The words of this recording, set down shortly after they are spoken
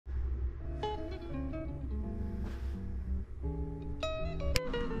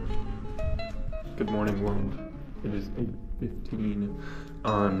Good morning, world. It is 8:15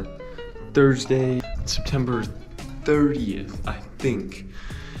 on Thursday, September 30th, I think.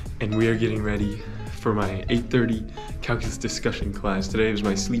 And we are getting ready for my 8:30 calculus discussion class. Today was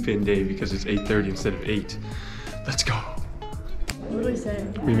my sleep-in day because it's 8:30 instead of 8. Let's go. What did we say?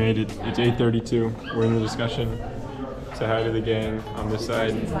 We made it. It's 8:32. We're in the discussion. Say hi to the gang on this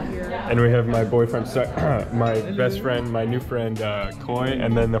side. And we have my boyfriend, my best friend, my new friend, Coy,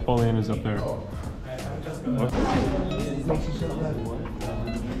 and then Napoleon is up there. What?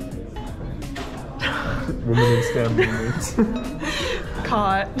 Women in STEM movements.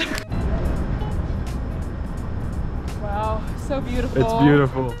 Caught. Wow, so beautiful. It's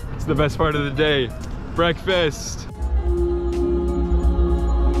beautiful. It's the best part of the day. Breakfast.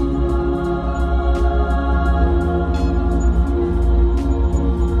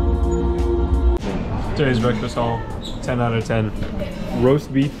 Today's breakfast haul, 10 out of 10.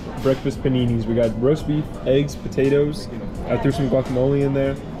 Roast beef, breakfast paninis. We got roast beef, eggs, potatoes. I threw some guacamole in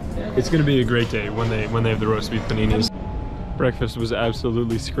there. It's gonna be a great day when they have the roast beef paninis. Breakfast was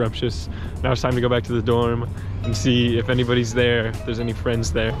absolutely scrumptious. Now it's time to go back to the dorm and see if anybody's there, if there's any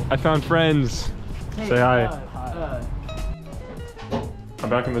friends there. I found friends. Hey, say hi. I'm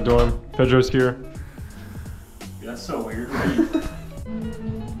back in the dorm. Pedro's here. That's so weird.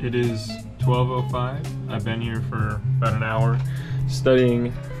 It is 12:05. I've been here for about an hour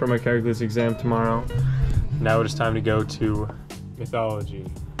studying for my calculus exam tomorrow. Now it is time to go to mythology.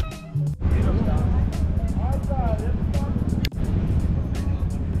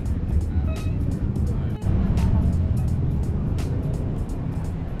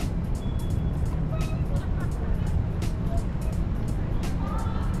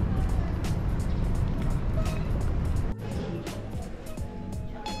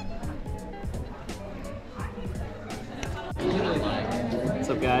 What's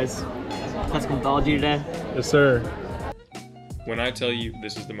up, guys? Classical mythology today. Yes, sir. When I tell you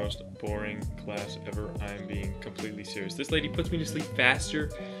this is the most boring class ever, I am being completely serious. This lady puts me to sleep faster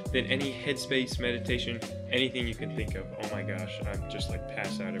than any headspace meditation, anything you can think of. Oh my gosh, I'm just like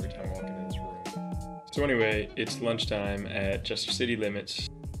pass out every time I walk into this room. So anyway, it's lunchtime at Chester City Limits.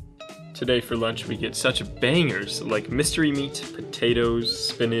 Today for lunch we get such bangers like mystery meat, potatoes,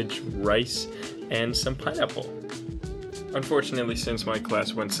 spinach, rice, and some pineapple. Unfortunately, since my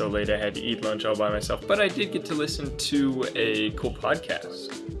class went so late, I had to eat lunch all by myself, but I did get to listen to a cool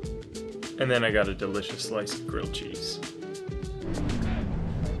podcast. And then I got a delicious slice of grilled cheese.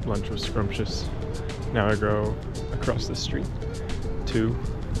 Lunch was scrumptious. Now I go across the street to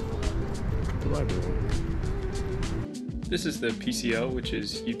the library. This is the PCL, which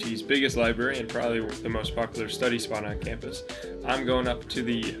is UT's biggest library and probably the most popular study spot on campus. I'm going up to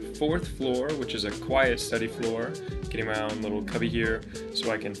the 4th floor, which is a quiet study floor, getting my own little cubby here so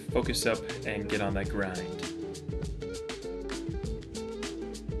I can focus up and get on that grind.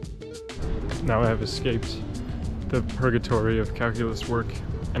 Now I have escaped the purgatory of calculus work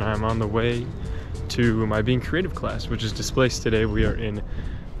and I'm on the way to my Being Creative class, which is displaced today. We are in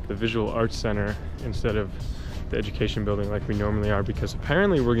the Visual Arts Center instead of the education building like we normally are because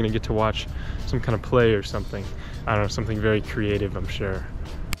apparently we're gonna get to watch some kind of play or something. I don't know, something very creative, I'm sure.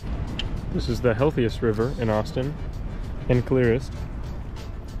 This is the healthiest river in Austin and clearest.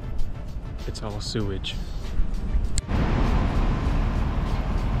 It's all sewage.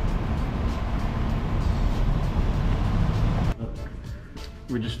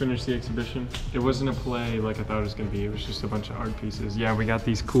 We just finished the exhibition. It wasn't a play like I thought it was gonna be. It was just a bunch of art pieces. Yeah, we got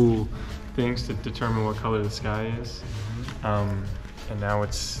these cool things to determine what color the sky is. And now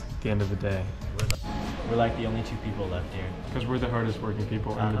it's the end of the day. We're like the only two people left here. Because we're the hardest working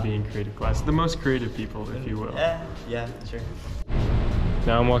people in the Being Creative class. The most creative people, if you will. Yeah, sure.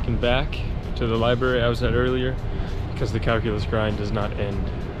 Now I'm walking back to the library I was at earlier because the calculus grind does not end.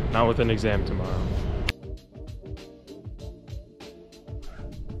 Not with an exam tomorrow.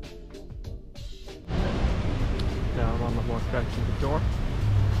 Now I'm on the walk back to the door.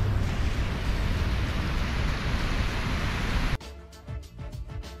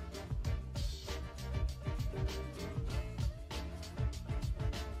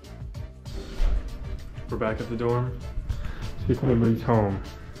 We're back at the dorm. See if anybody's home.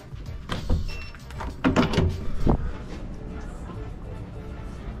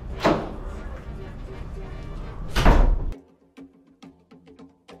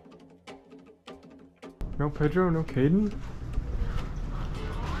 No Pedro, no Caden.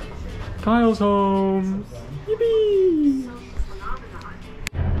 Kyle's home. Yippee!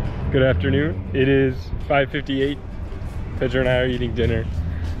 Good afternoon. It is 5:58. Pedro and I are eating dinner.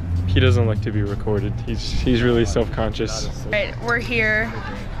 He doesn't like to be recorded. He's really self-conscious. Alright, we're here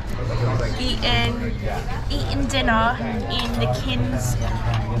eating dinner in the King's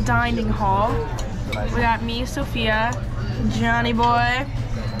dining hall. We got me, Sophia, Johnny Boy,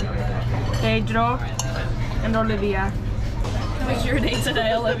 Pedro, and Olivia. How was your day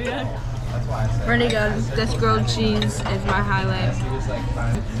today, Olivia? Really good. This grilled cheese is my highlight.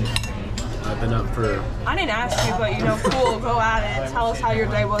 I've been up for... I didn't ask you, but you know, cool, go at it. Tell us how your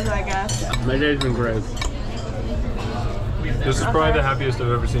day was, I guess. My day's been great. This is probably the happiest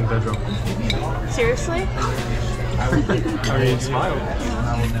I've ever seen Pedro. Seriously? I mean, smile.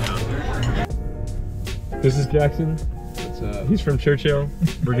 This is Jackson. What's up? He's from Churchill.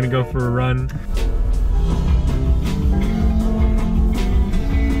 We're gonna go for a run.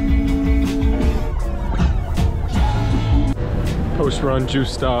 Post-run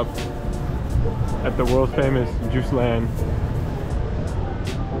juice stop at the world famous Juice Land.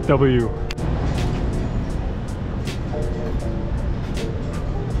 W.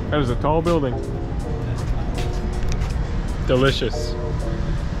 That is a tall building. Delicious.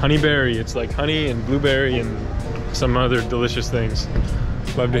 Honeyberry, it's like honey and blueberry and some other delicious things.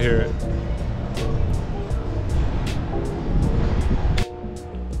 Love to hear it.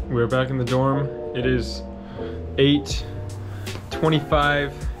 We're back in the dorm. It is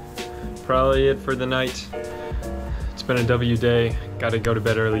 8:25. Probably it for the night. It's been a W day. Gotta go to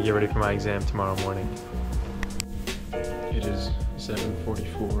bed early, get ready for my exam tomorrow morning. It is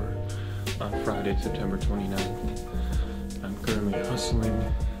 7:44 on Friday, September 29th. I'm currently hustling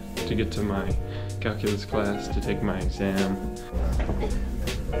to get to my calculus class to take my exam.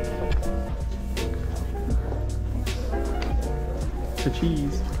 The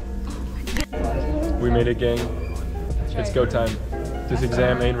cheese. We made it, gang. It's go time. This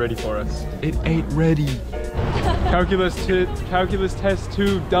exam ain't ready for us. It ain't ready. Calculus test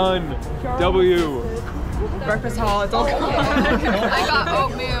 2 done. W. Breakfast hall, it's all gone. I got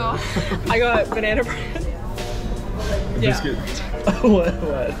oatmeal. I got banana bread. Yeah. Biscuit. What?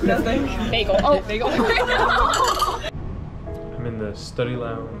 Nothing. Bagel. Oh, bagel. I'm in the study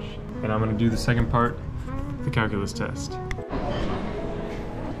lounge and I'm gonna do the second part, the calculus test.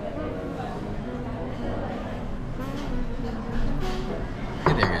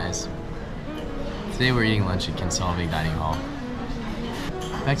 Hey there, guys. Today we're eating lunch at Kinsolving Dining Hall.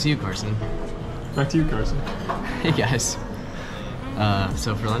 Back to you, Carson. Back to you, Carson. Hey, guys.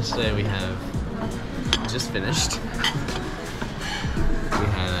 So for lunch today we have just finished. We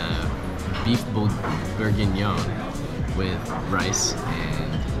had a beef bourguignon with rice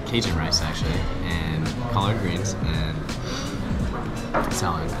and Cajun rice, actually, and collard greens and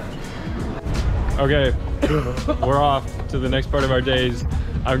salad. Okay, we're off to the next part of our days.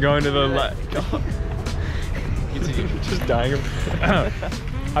 I'm going to the just dying.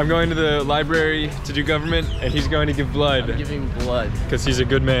 I'm going to the library to do government, and he's going to give blood. I'm giving blood. Because he's a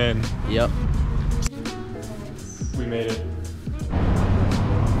good man. Yep. We made it.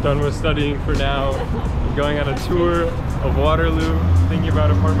 Done with studying for now. I'm going on a tour of Waterloo, thinking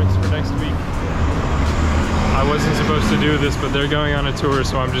about apartments for next week. I wasn't supposed to do this, but they're going on a tour,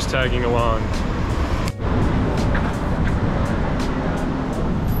 so I'm just tagging along.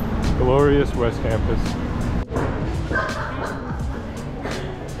 Glorious West Campus.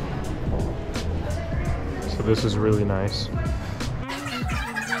 So this is really nice.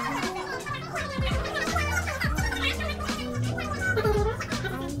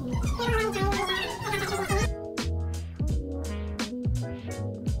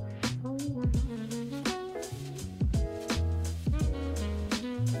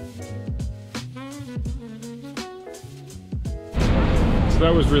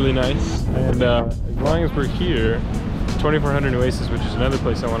 That was really nice, and as long as we're here, 2400 Oasis, which is another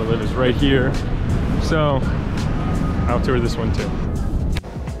place I want to live, is right here, so I'll tour this one too.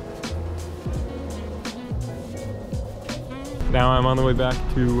 Now I'm on the way back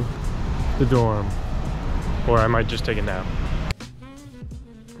to the dorm, or I might just take a nap.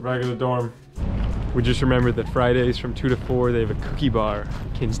 Back at the dorm. We just remembered that Fridays from 2 to 4 they have a cookie bar,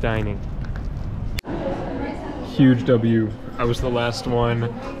 King's Dining. Huge W. I was the last one.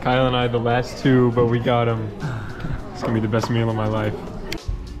 Kyle and I the last two, but we got them. It's gonna be the best meal of my life.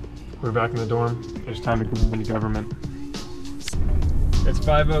 We're back in the dorm. It's time to go into government. It's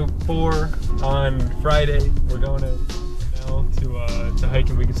 5:04 on Friday. We're going to hike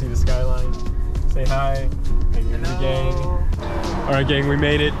and we can see the skyline. Say hi. Hey, the gang. All right, gang, we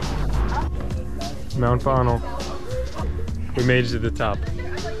made it. Mount Bonnell. We made it to the top.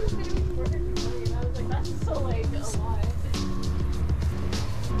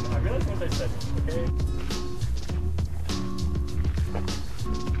 I said, okay?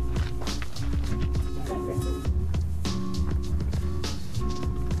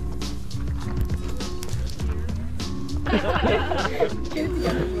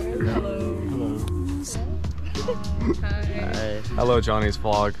 Hello, Johnny's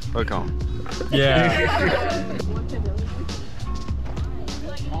vlog. Welcome. Yeah.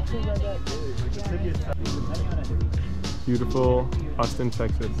 Beautiful Austin,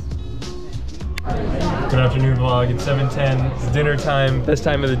 Texas. Good afternoon, vlog. It's 7:10. It's dinner time. Best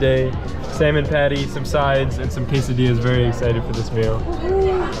time of the day. Salmon patty, some sides, and some quesadillas. Very excited for this meal.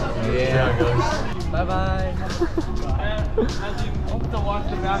 Yeah. Bye bye.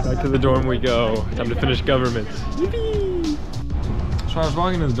 Back to the dorm we go. Time to finish government. Yippee! So I was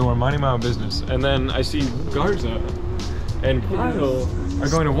walking to the dorm, minding my own business, and then I see Garza and Kyle are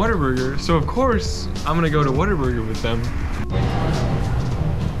going to Whataburger. So of course I'm gonna go to Whataburger with them.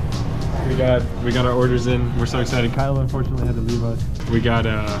 We got our orders in. We're so excited. Kyle unfortunately had to leave us. We got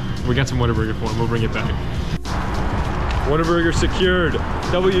some Whataburger for him. We'll bring it back. Whataburger secured.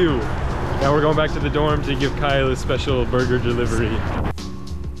 W. Now we're going back to the dorm to give Kyle a special burger delivery.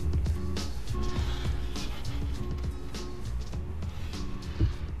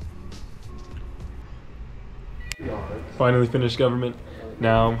 Finally finished government.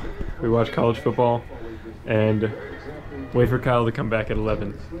 Now we watch college football and wait for Kyle to come back at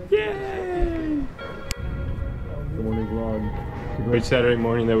 11. Yay! Good morning vlog. It's a great Saturday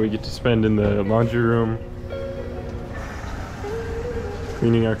morning that we get to spend in the laundry room,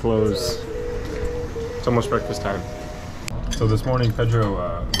 cleaning our clothes. It's almost breakfast time. So this morning Pedro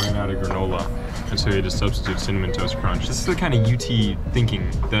ran out of granola, and so he had to substitute Cinnamon Toast Crunch. This is the kind of UT thinking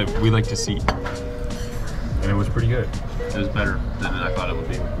that we like to see. And it was pretty good. It was better than I thought it would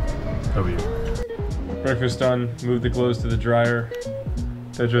be. W. Breakfast done, moved the clothes to the dryer.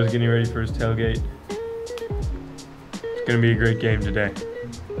 Pedro's getting ready for his tailgate. It's gonna be a great game today.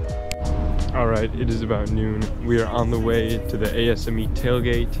 All right, it is about noon. We are on the way to the ASME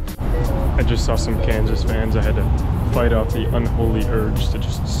tailgate. I just saw some Kansas fans. I had to fight off the unholy urge to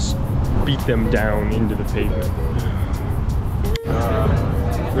just beat them down into the pavement.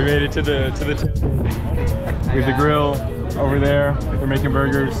 We made it to the tailgate. We have the grill over there. They're making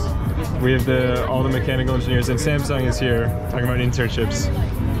burgers. We have all the mechanical engineers, and Samsung is here talking about internships.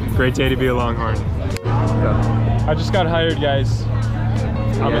 Great day to be a Longhorn. Yeah. I just got hired, guys.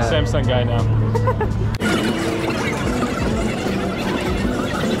 I'm a Samsung guy now.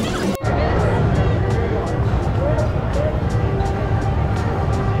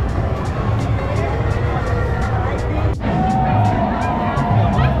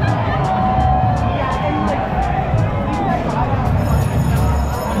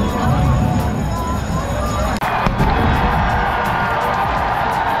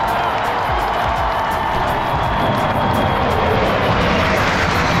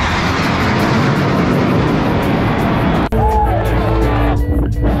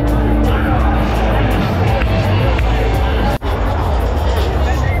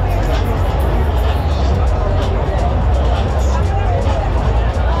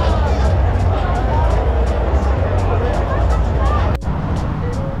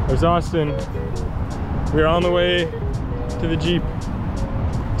 There's Austin. We're on the way to the Jeep.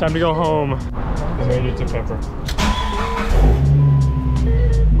 Time to go home. We made it to Pepper.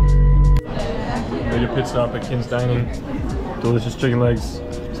 Made a pit stop at Kin's Dining. Delicious chicken legs.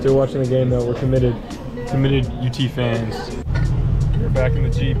 Still watching the game though. We're committed UT fans. We're back in the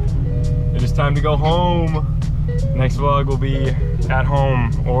Jeep. It is time to go home. Next vlog will be at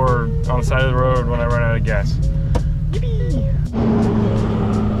home or on the side of the road when I run out of gas. Yippee!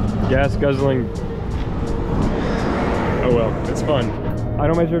 Gas guzzling. Oh well, it's fun. I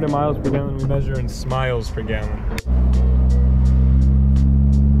don't measure it in miles per gallon, we measure in smiles per gallon.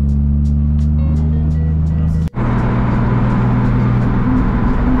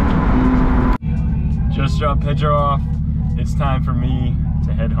 Just dropped Pedro off. It's time for me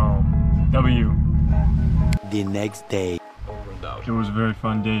to head home. W. The next day. It was a very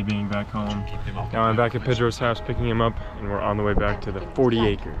fun day being back home. Now I'm back at Pedro's house picking him up, and we're on the way back to the 40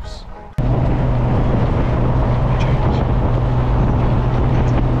 acres.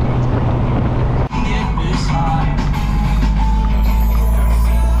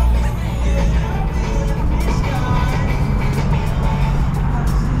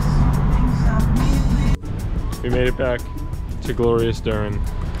 We made it back to glorious Durham.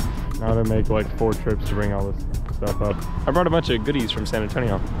 Now to make like 4 trips to bring all this stuff up. I brought a bunch of goodies from San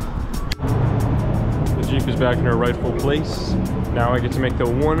Antonio. The Jeep is back in her rightful place. Now I get to make the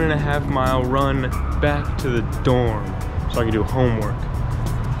 1.5 mile run back to the dorm so I can do homework.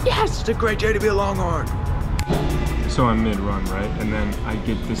 Yes, it's a great day to be a Longhorn. So I'm mid-run, right? And then I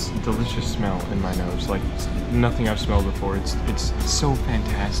get this delicious smell in my nose, like nothing I've smelled before. It's so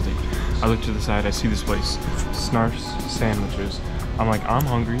fantastic. I look to the side, I see this place, Snarf's Sandwiches. I'm like, I'm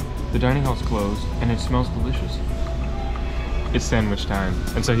hungry, the dining hall's closed, and it smells delicious. It's sandwich time.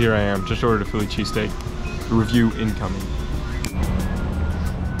 And so here I am, just ordered a Philly cheesesteak. Review incoming.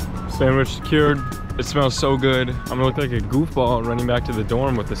 Sandwich secured. It smells so good. I'm gonna look like a goofball running back to the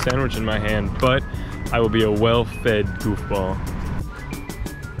dorm with the sandwich in my hand, but I will be a well-fed goofball.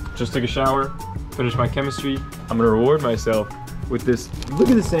 Just took a shower, finished my chemistry. I'm gonna reward myself with this. Look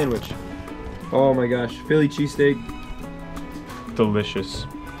at this sandwich. Oh my gosh, Philly cheesesteak. Delicious.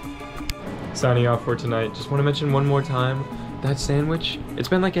 Signing off for tonight. Just wanna mention one more time, that sandwich, it's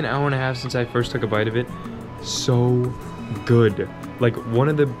been like an hour and a half since I first took a bite of it. So good. Like one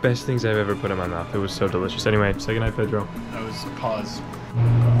of the best things I've ever put in my mouth. It was so delicious. Anyway, say goodnight, Pedro. That was pause.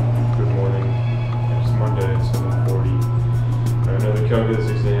 Good morning. It's Monday at 7:40. I know the calculus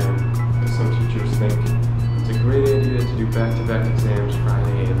exam. Some teachers think it's a great idea to do back-to-back exams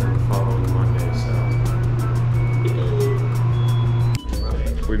Friday and then the following Monday,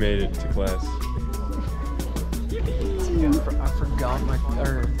 so. We made it to class. I forgot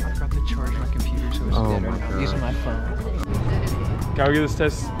to charge my computer, so it's dead right now. I'm using my phone. Calculus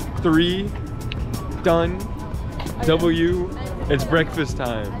test 3, done. W, it's breakfast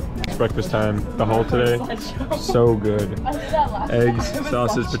time. It's breakfast time. The haul today, so good. Eggs,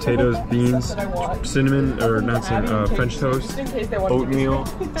 sausage, potatoes, beans, cinnamon, or not cinnamon, French toast, oatmeal,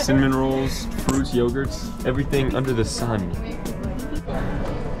 cinnamon rolls, fruits, yogurts, everything under the sun.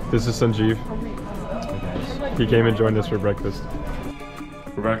 This is Sanjeev. He came and joined us for breakfast.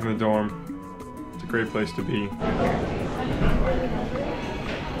 We're back in the dorm. It's a great place to be.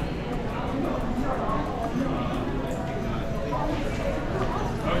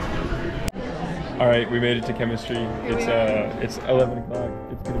 All right, we made it to chemistry. It's 11 o'clock.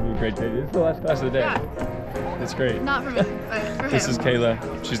 It's gonna be a great day. It's the last class of the day. Yeah. It's great. Not for me, but for This him. is Kayla.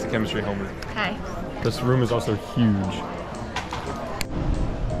 She's the chemistry homer. Hi. This room is also huge.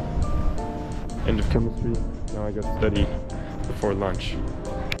 End of chemistry. Now I go study before lunch.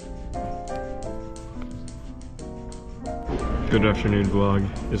 Good afternoon, vlog.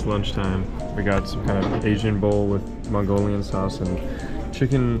 It's lunchtime. We got some kind of Asian bowl with Mongolian sauce and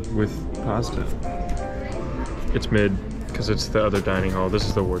chicken with pasta. It's mid because it's the other dining hall. This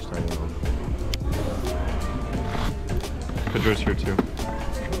is the worst dining hall. Pedro's here too.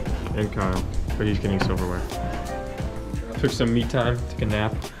 And Kyle, but he's getting silverware. Took some me time, took a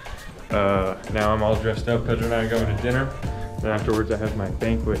nap. Now I'm all dressed up. Pedro and I are going to dinner. And afterwards I have my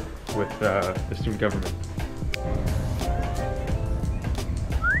banquet with the student government.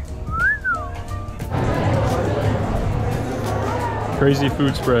 Crazy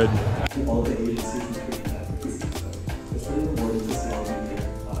food spread. All the agencies it's really rewarding to see all of you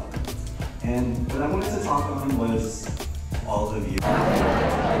here. And what I wanted to talk on was all of you.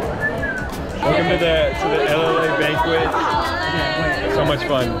 Welcome to the LLA banquet. So much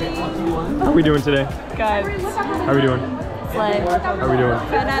fun. How are we doing today? Good. How are we doing? Slay. How are we doing?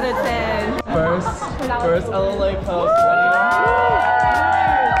 10 out of 10. First LLA post. Ready?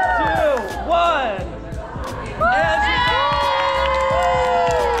 2, 1.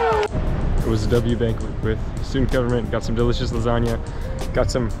 It was a W banquet with student government. Got some delicious lasagna. Got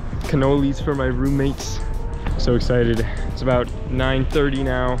some cannolis for my roommates. So excited. It's about 9:30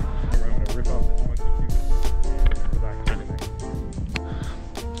 now.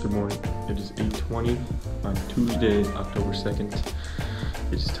 Good morning. It is 8:20 on Tuesday, October 2nd.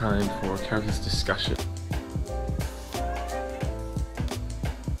 It is time for calculus discussion.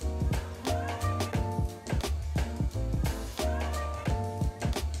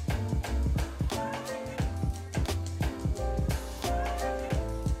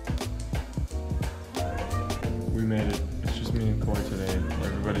 We made it. It's just me and Corey today.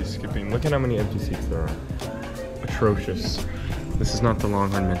 Everybody's skipping. Look at how many empty seats there are. Atrocious. This is not the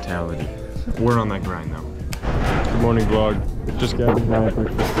Longhorn mentality. We're on that grind though. Good morning, vlog. We're just getting my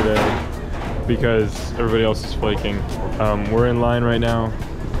breakfast today because everybody else is flaking. We're in line right now.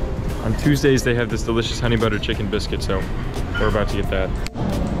 On Tuesdays they have this delicious honey butter chicken biscuit, so we're about to get that.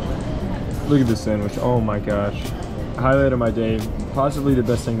 Look at this sandwich. Oh my gosh. Highlight of my day. Possibly the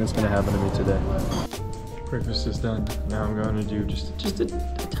best thing that's gonna happen to me today. Breakfast is done. Now I'm going to do just a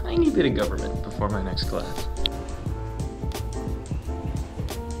tiny bit of government before my next class.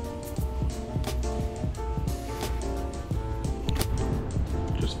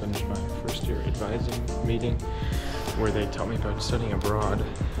 Just finished my first year advising meeting where they taught me about studying abroad.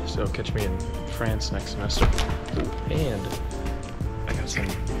 So catch me in France next semester. And I got some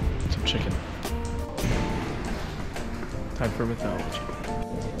chicken. Time for mythology.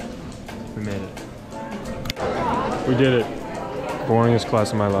 We made it. We did it. Boringest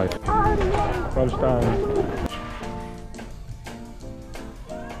class of my life. Lunchtime.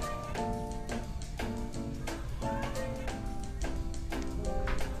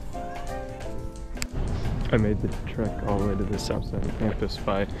 I made the trek all the way to the south side of campus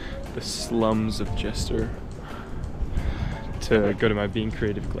by the slums of Jester to go to my Being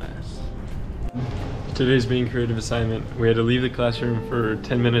Creative class. Today's Being Creative assignment, we had to leave the classroom for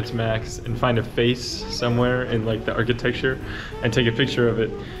 10 minutes max and find a face somewhere in like the architecture and take a picture of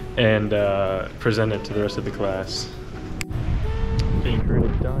it and present it to the rest of the class. Being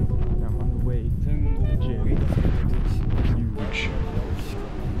Creative done. Now I'm on the way to the gym. Huge.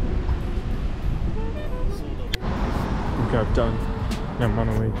 Workout done. Now I'm on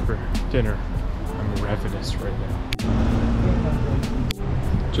the way for dinner. I'm ravenous right now.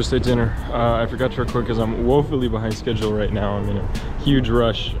 Just ate dinner. I forgot to record because I'm woefully behind schedule right now. I'm in a huge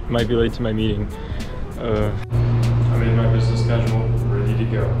rush. Might be late to my meeting. I'm in my business casual, ready to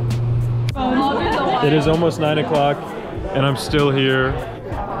go. It is almost 9 o'clock and I'm still here.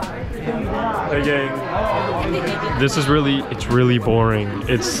 Hey gang. This is it's really boring.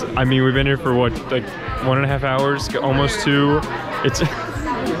 I mean, we've been here for what, like 1.5 hours, almost 2.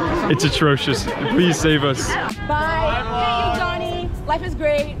 It's atrocious. Please save us. Bye. Thank you, Johnny. Life is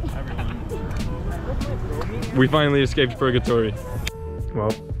great. We finally escaped purgatory.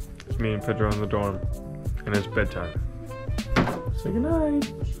 Well, it's me and Pedro in the dorm, and it's bedtime. Say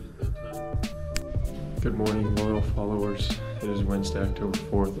goodnight. Good morning, loyal followers. It is Wednesday, October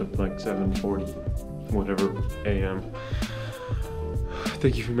 4th at like 7:40, whatever a.m.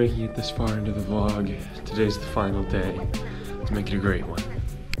 Thank you for making it this far into the vlog. Today's the final day. Let's make it a great one.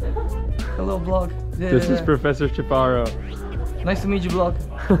 Hello, vlog. This is Professor Chaparro. Nice to meet you, vlog.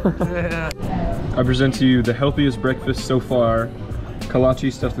 I present to you the healthiest breakfast so far.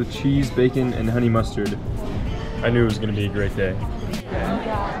 Kolache stuffed with cheese, bacon, and honey mustard. I knew it was going to be a great day.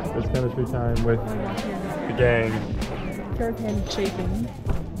 It's chemistry time with the gang. Turf and shaking.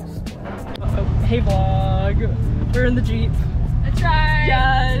 Hey vlog. We're in the Jeep. That's right.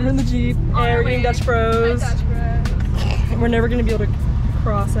 Yes. We're in the Jeep. And we're eating Dutch Bros. We're never going to be able to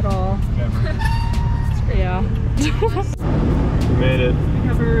cross at all. Yeah. We made it.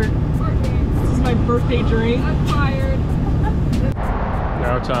 This is my birthday drink. I'm tired.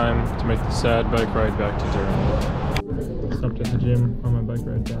 Now time to make the sad bike ride back to Durham. Stopped at the gym on my bike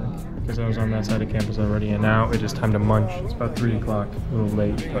ride back because I was on that side of campus already, and now it is time to munch. It's about 3 o'clock, a little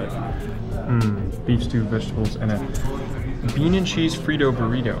late, but beef stew, vegetables, and a bean and cheese Frito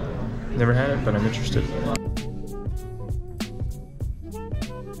burrito. Never had it, but I'm interested.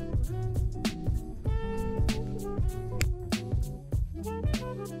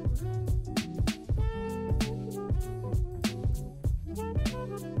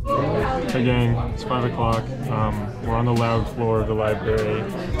 Hey gang, it's 5 o'clock. We're on the loud floor of the library.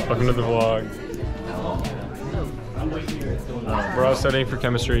 Welcome to the vlog. We're all studying for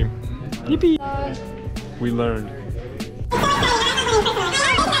chemistry. Yippee! We learned.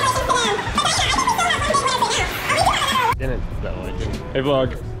 Hey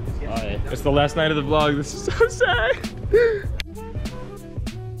vlog. Hi. It's the last night of the vlog. This is so sad.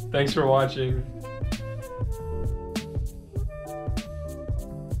 Thanks for watching.